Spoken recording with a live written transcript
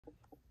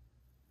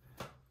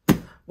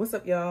What's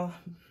up, y'all?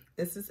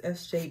 This is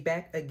SJ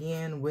back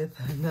again with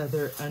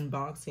another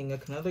unboxing,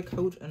 another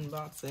Coach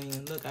unboxing.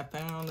 And look, I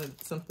found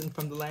something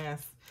from the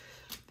last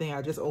thing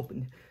I just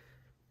opened.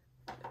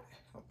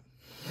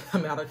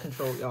 I'm out of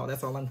control, y'all.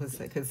 That's all I'm gonna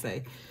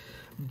say.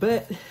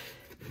 But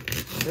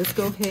let's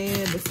go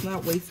ahead. Let's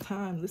not waste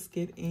time. Let's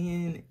get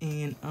in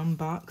and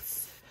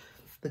unbox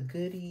the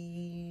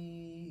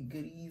goodies,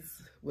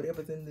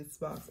 whatever's in this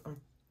box.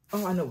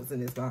 Oh, I know what's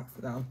in this box.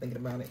 Now I'm thinking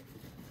about it.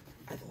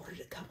 I've ordered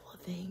a couple of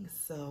things,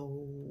 so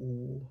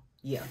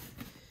yeah.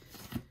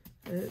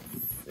 Let's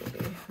see.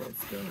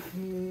 Let's go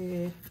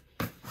ahead.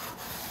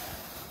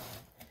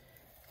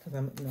 Because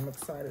I'm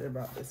excited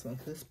about this one.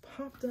 Because it's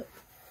popped up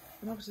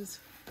and I was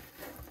just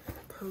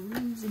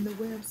perusing the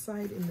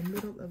website in the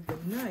middle of the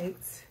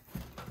night.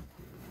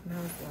 And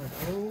I was like,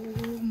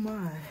 oh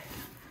my.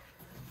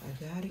 I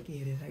gotta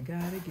get it. I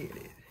gotta get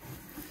it.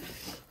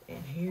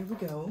 And here we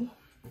go.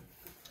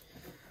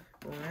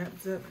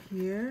 Wrapped up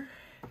here.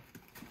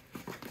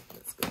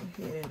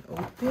 And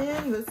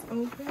open, let's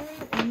open,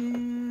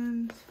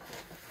 and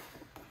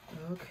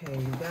okay,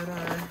 we got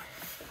our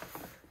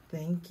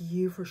thank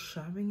you for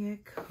shopping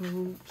at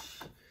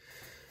Coach.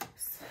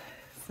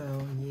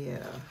 So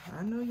yeah,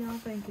 I know y'all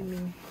thanking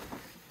me,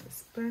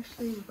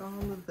 especially with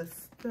all of the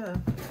stuff.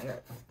 I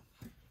got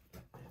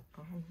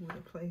all over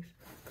the place.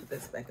 Put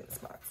this back in this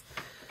box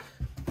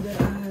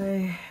that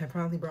I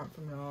probably brought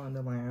from y'all in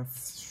the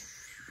last.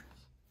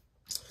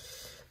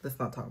 Let's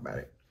not talk about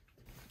it.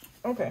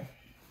 Okay.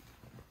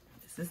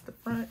 Is this the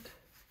front?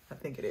 I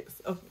think it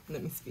is. Oh,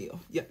 let me feel.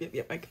 Yep.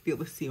 I can feel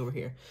the seal over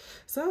here.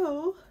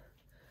 So,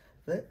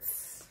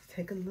 let's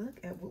take a look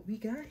at what we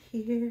got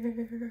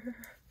here.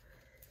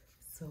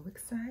 So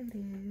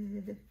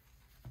excited.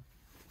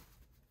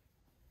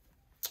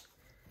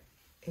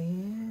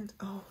 And,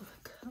 oh,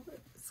 the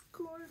color is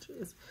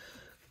gorgeous.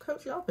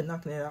 Coach, y'all been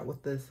knocking it out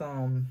with this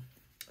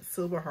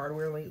silver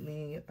hardware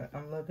lately.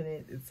 I'm loving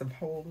it. It's a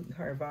whole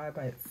entire vibe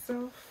by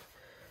itself.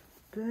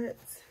 But,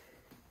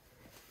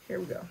 here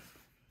we go.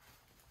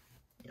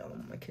 Y'all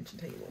on my kitchen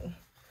table,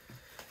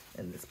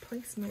 and this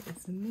placement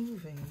is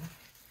moving,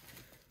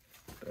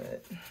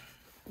 but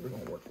we're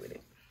gonna work with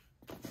it.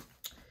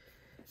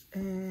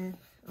 And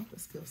oh,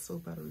 this feels so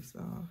battery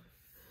soft.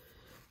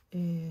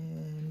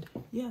 And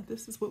yeah,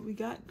 this is what we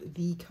got: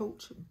 the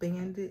Coach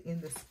Bandit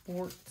in the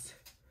sport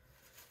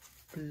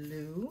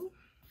blue.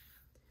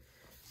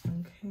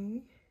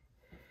 Okay,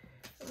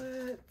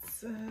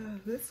 let's.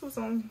 This was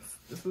on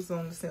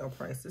the sale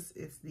price. This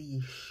is the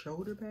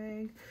shoulder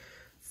bag.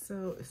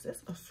 So, is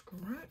this a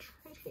scratch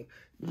right here?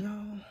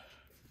 Y'all,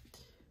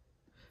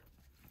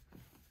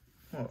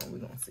 hold on, we're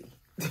going to see.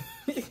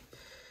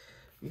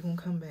 We're going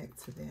to come back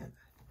to that.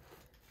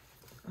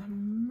 I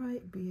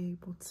might be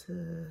able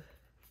to,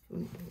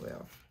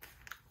 well,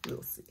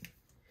 we'll see.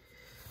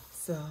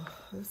 So,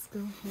 let's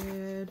go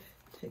ahead,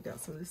 take out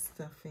some of this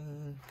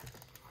stuffing.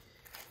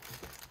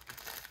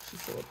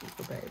 She's so a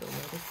beautiful bag. The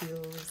leather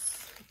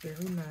feels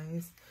very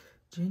nice.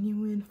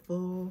 Genuine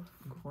full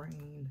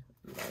grain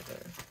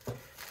leather.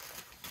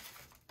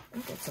 I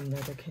got some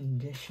leather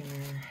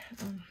conditioner.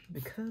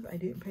 Because I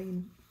didn't pay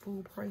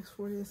full price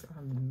for this,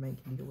 I'm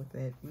making deal with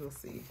that. We'll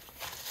see.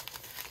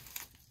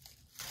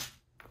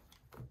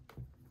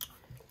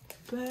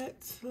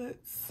 But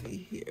let's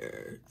see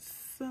here.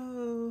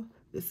 So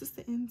this is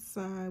the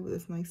inside with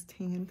this nice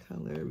tan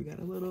color. We got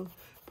a little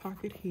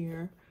pocket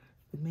here,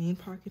 the main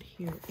pocket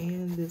here,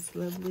 and this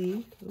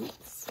lovely,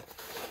 oops,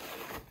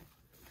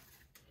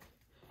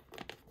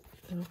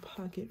 little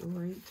pocket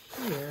right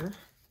here.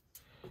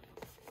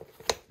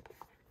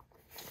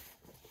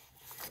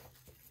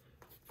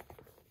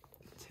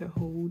 To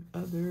hold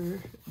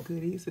other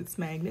goodies. It's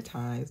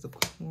magnetized, of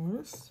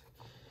course.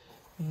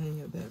 And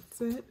yeah, that's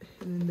it.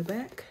 And in the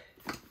back,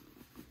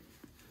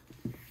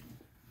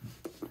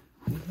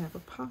 we have a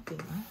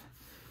pocket.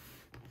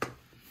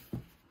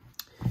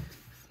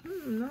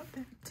 Not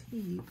that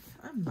deep.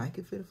 I might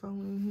could fit a phone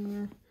in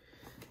here.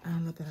 I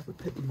don't know that I would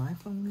put my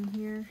phone in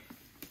here.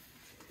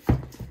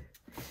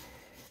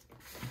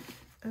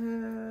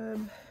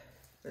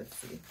 Let's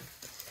see.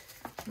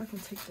 I'm not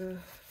gonna take the.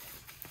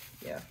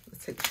 Yeah,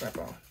 let's take the strap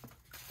off.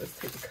 Let's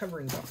take the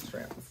covering box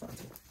strap. Let's not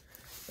take the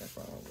strap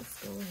off. Let's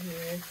go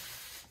ahead.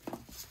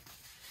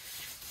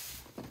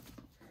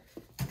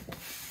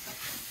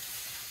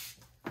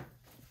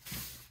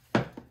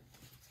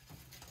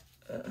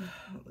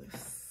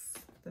 This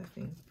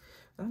stuffing.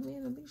 I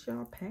mean, at least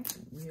y'all packed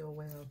it real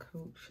well,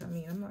 Coach. I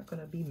mean, I'm not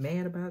going to be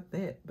mad about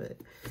that, but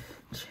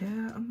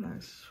child, I'm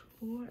not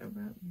sure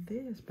about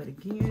this. But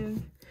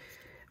again,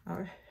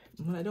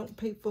 when I don't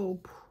pay full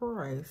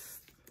price,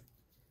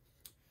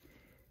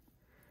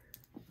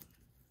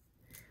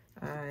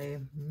 I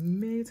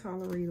may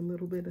tolerate a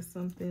little bit of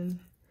something,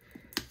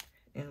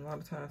 and a lot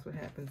of times what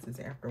happens is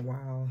after a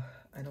while,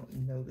 I don't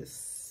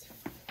notice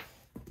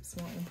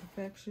small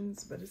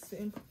imperfections, but it's the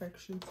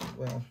imperfections.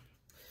 Well,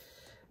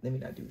 let me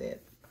not do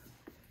that.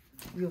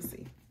 We'll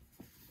see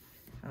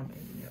how I'm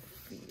ending up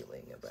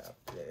feeling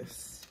about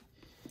this.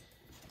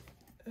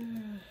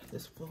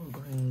 This full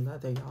grain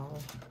leather, y'all.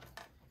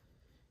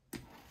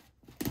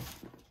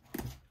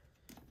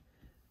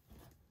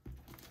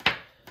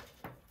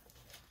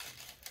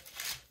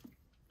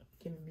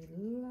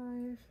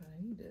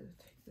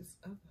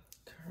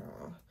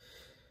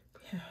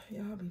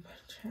 y'all be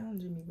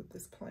challenging me with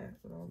this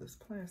with all this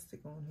plastic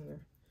on here.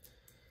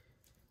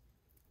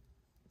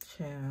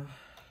 Child.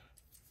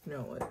 You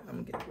know what? I'm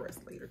gonna get the rest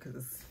later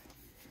because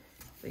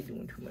they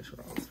doing too much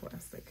with all this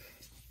plastic.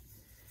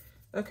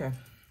 Okay.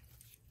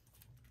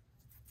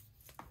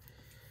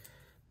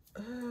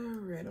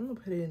 Alright, I'm gonna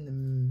put it in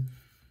the,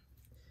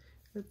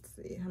 let's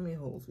see, how many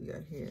holes we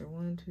got here?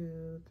 1,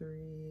 2,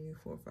 3,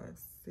 4, 5,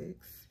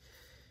 6.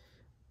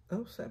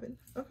 Oh, 7.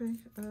 Okay.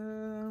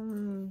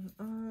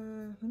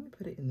 Let me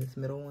put it in this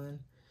middle one.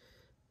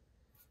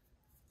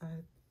 I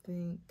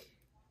think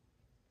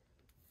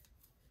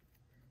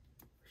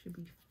should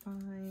be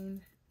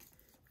fine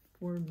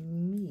for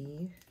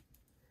me.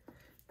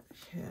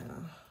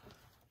 Yeah.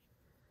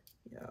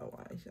 Y'all,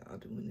 why is y'all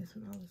doing this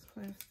with all this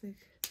plastic?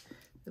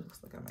 It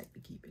looks like I might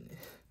be keeping it.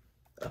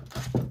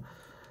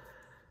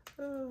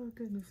 Oh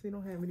goodness, they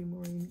don't have any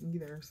more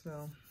either,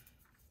 so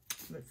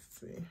let's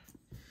see.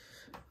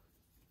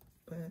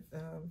 But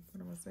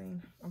what am I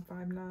saying? I'm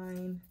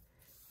 5'9".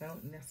 I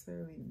don't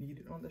necessarily need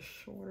it on the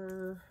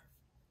shorter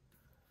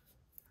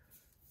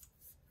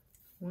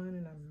one,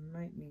 and I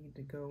might need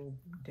to go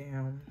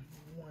down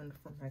one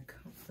for my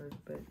comfort,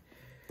 but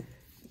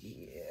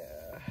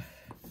yeah.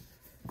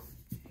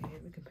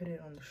 And we can put it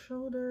on the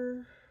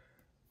shoulder,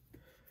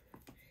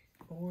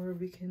 or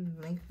we can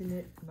lengthen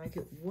it like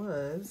it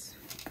was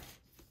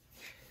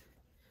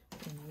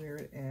and wear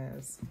it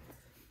as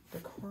the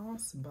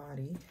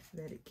crossbody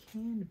that it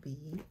can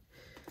be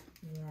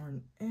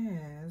worn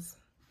as.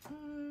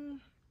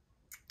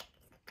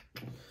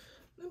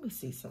 Let me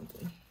see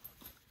something.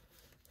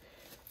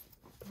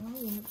 I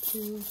want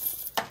to,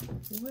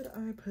 would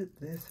I put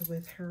this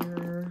with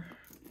her?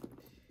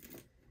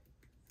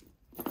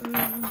 Can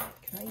I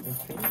even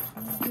fit it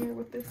on here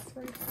with this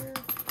right here?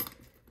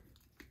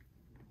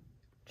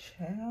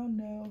 Child,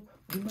 no.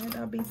 We might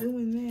not be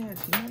doing that.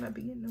 She might not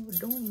be getting no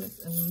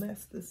adornments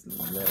unless this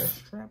leather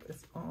strap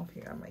is off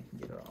here. I might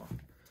get it off.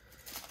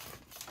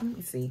 Let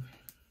me see.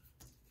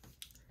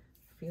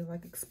 I feel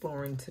like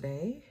exploring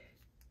today.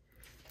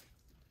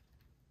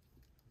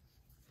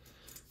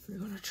 We're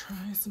gonna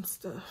try some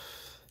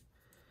stuff.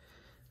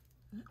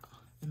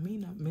 I may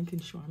not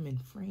making sure I'm in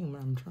frame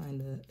when I'm trying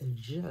to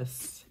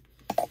adjust.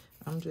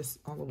 I'm just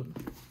all over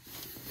the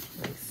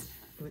place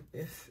with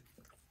this.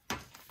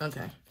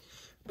 Okay,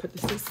 put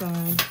this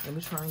aside. Let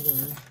me try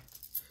again.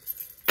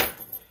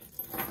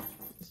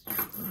 Let's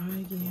try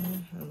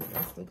again.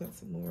 I still got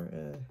some more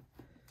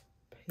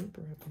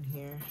paper up in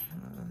here.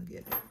 I'll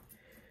get it.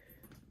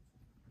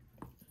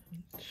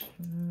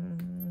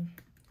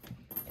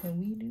 Can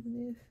we do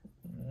this?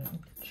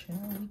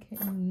 Child, we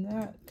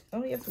cannot.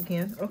 Oh, yes, we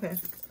can. Okay.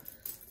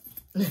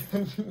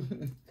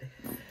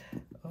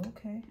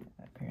 Okay.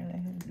 Apparently, I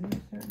had to do it a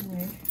certain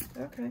way.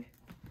 Okay.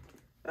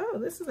 Oh,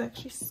 this is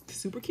actually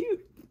super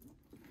cute.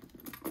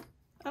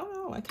 I don't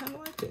know. I kind of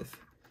like this.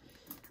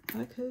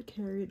 I could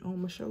carry it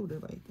on my shoulder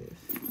like this.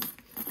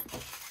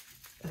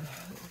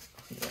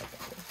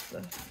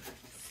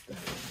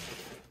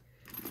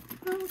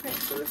 Okay,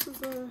 so this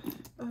is a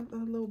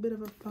little bit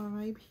of a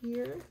vibe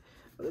here.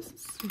 Oh, this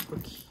is super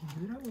cute.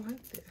 I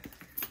like this.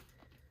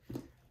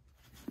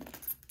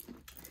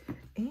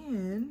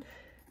 And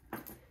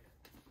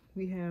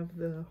we have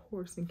the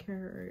horse and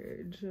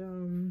carriage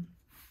hang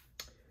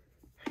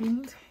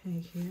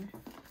tag here.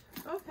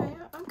 Okay,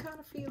 I'm kind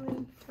of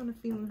feeling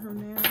her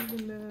now,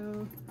 even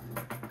though I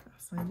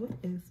was like, what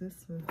is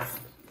this?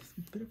 It's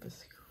a bit of a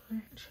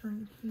scratch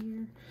right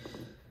here.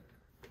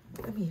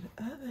 I mean,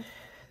 other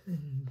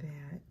than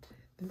that,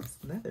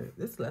 this leather,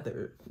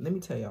 let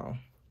me tell y'all,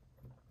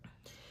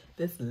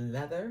 this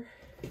leather,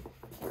 they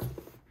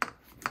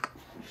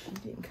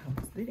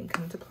didn't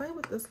come to play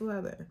with this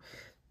leather.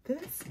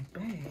 This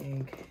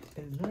bag,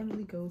 it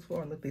normally goes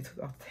for, look, they took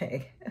off the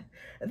tag.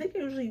 I think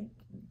it usually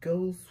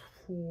goes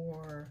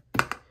for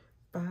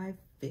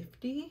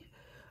 $5.50.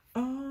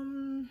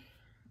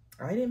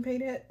 I didn't pay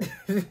that.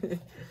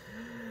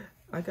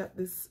 I got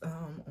this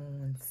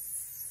on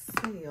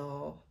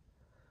sale.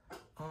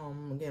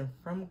 Again,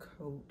 from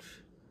Coach.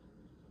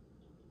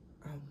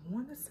 I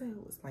want to say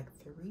it was like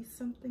 $3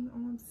 something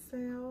on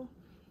sale.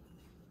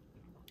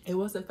 It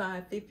wasn't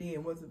 $5.50.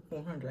 It wasn't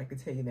 $400. I can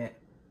tell you that.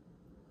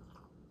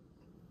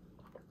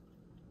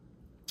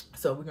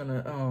 So we're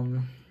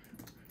gonna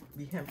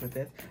be happy with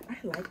this. I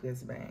like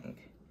this bag.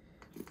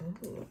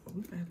 Oh,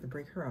 we're gonna have to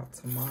break her out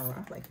tomorrow.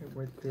 I like her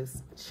with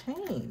this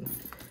chain.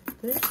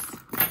 This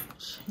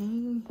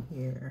chain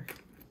here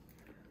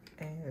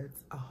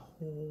adds a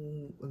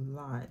whole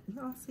lot.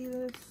 Y'all see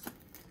this?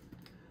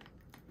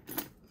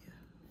 Yeah.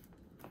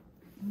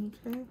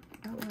 Okay,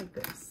 I like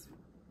this.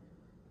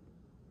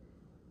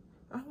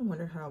 I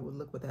wonder how it would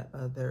look with that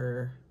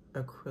other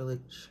acrylic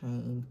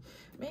chain.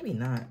 Maybe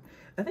not.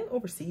 I think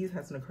overseas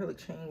has an acrylic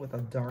chain with a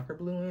darker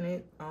blue in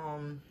it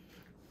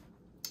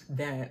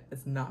that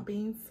is not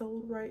being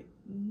sold right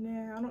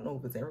now. I don't know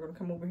if it's ever going to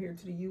come over here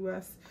to the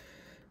US,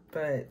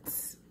 but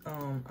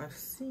I've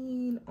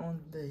seen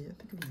on the, I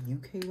think the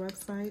UK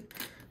website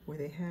where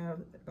they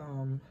have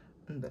on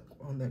the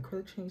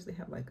acrylic chains, they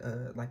have like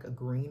a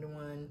green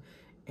one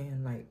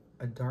and like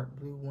a dark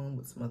blue one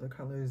with some other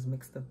colors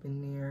mixed up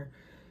in there.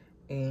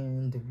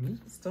 And we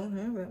just don't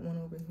have that one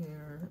over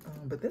here.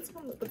 But this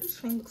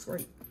chain looks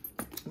great.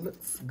 It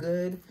looks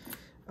good.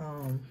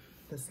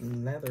 This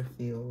leather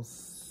feels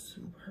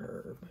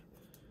superb.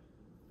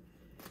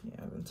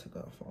 Yeah, I done took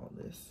off all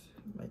this.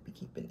 Might be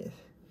keeping this.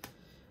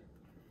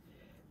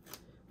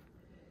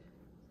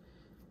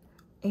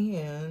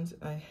 And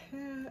I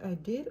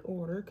did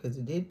order, because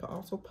it did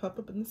also pop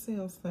up in the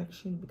sales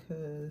section,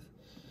 because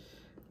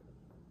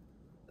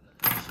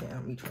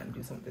me trying to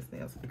do some of this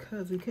nails,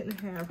 because we couldn't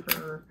have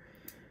her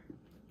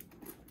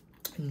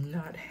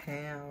not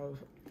have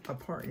a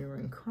partner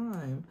in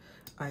crime.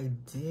 I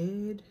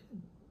did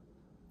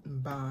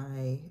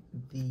buy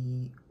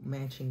the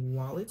matching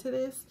wallet to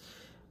this.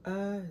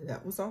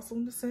 That was also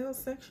in the sales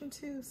section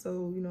too.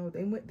 So, you know,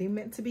 they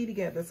meant to be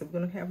together, so we're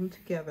gonna have them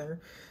together.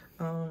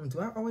 Do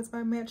I always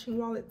buy matching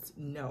wallets?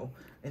 No.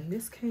 In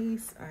this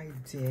case, I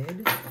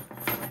did.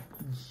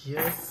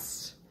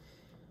 Just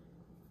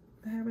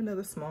have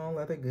another small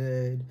leather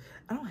good.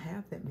 I don't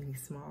have that many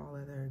small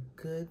leather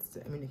goods.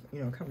 I mean,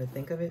 you know, come to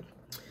think of it.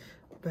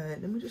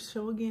 But let me just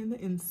show again the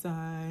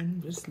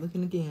inside. Just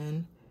looking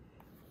again.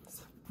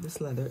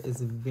 This leather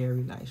is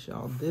very nice,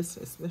 y'all. This,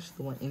 especially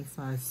the one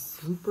inside,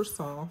 super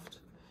soft.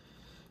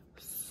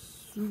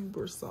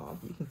 Super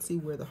soft. You can see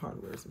where the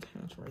hardware is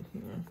attached right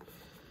here.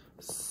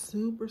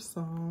 Super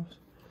soft.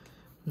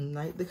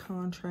 Like the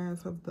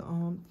contrast of the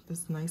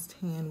this nice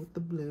tan with the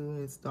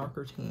blue. It's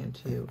darker tan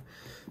too.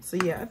 So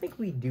yeah, I think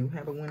we do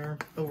have a winner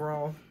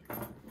overall.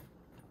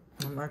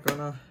 I'm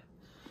gonna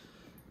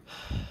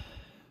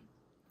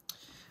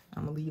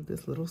leave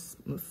this little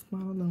smile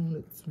alone.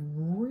 It's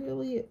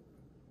really,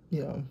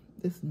 you know,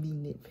 this me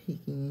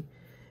nitpicking.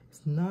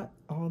 It's not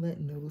all that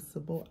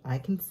noticeable. I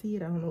can see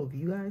it. I don't know if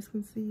you guys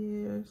can see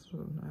it.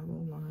 So I have a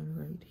line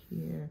right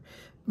here.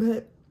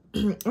 But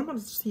I'm gonna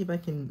see if I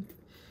can,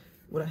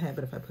 would I have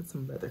it if I put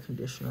some leather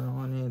conditioner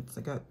on it?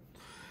 So I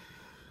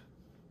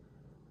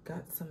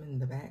got some in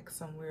the back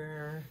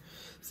somewhere.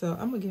 So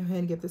I'm gonna go ahead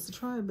and give this a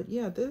try. But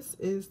yeah, this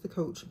is the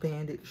Coach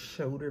Bandit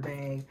shoulder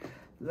bag.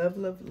 Love,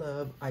 love,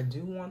 love. I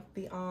do want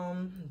the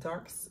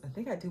darks. I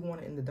think I do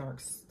want it in the dark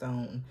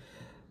stone.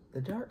 The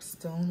dark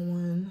stone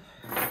one,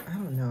 I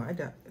don't know. I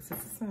doubt,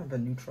 since it's kind of a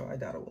neutral, I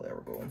doubt it will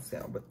ever go on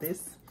sale. But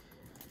this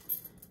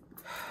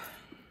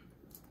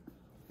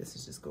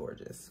is just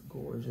gorgeous,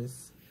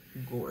 gorgeous,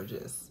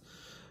 gorgeous.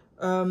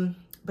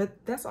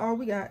 But that's all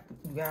we got,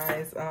 you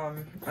guys.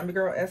 I'm your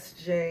girl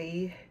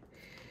SJ.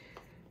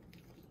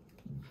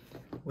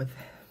 With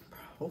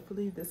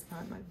hopefully this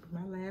might be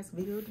my last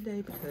video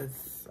today,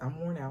 because I'm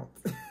worn out.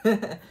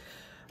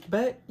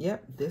 But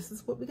yep, this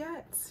is what we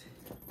got.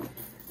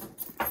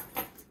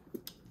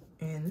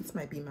 And this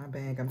might be my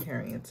bag I'm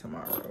carrying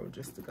tomorrow,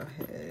 just to go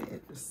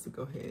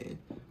ahead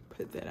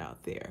put that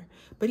out there.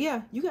 But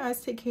yeah, you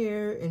guys take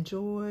care.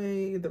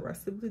 Enjoy the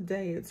rest of the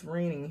day. It's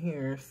raining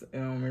here,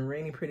 and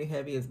raining pretty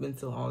heavy. It's been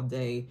so all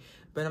day,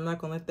 but I'm not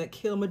gonna let that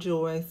kill my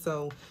joy.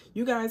 So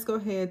you guys go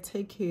ahead,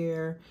 take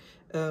care.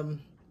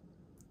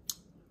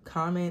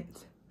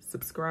 Comment,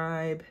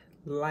 subscribe,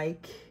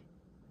 like,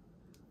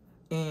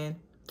 and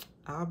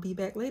I'll be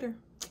back later.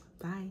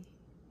 Bye.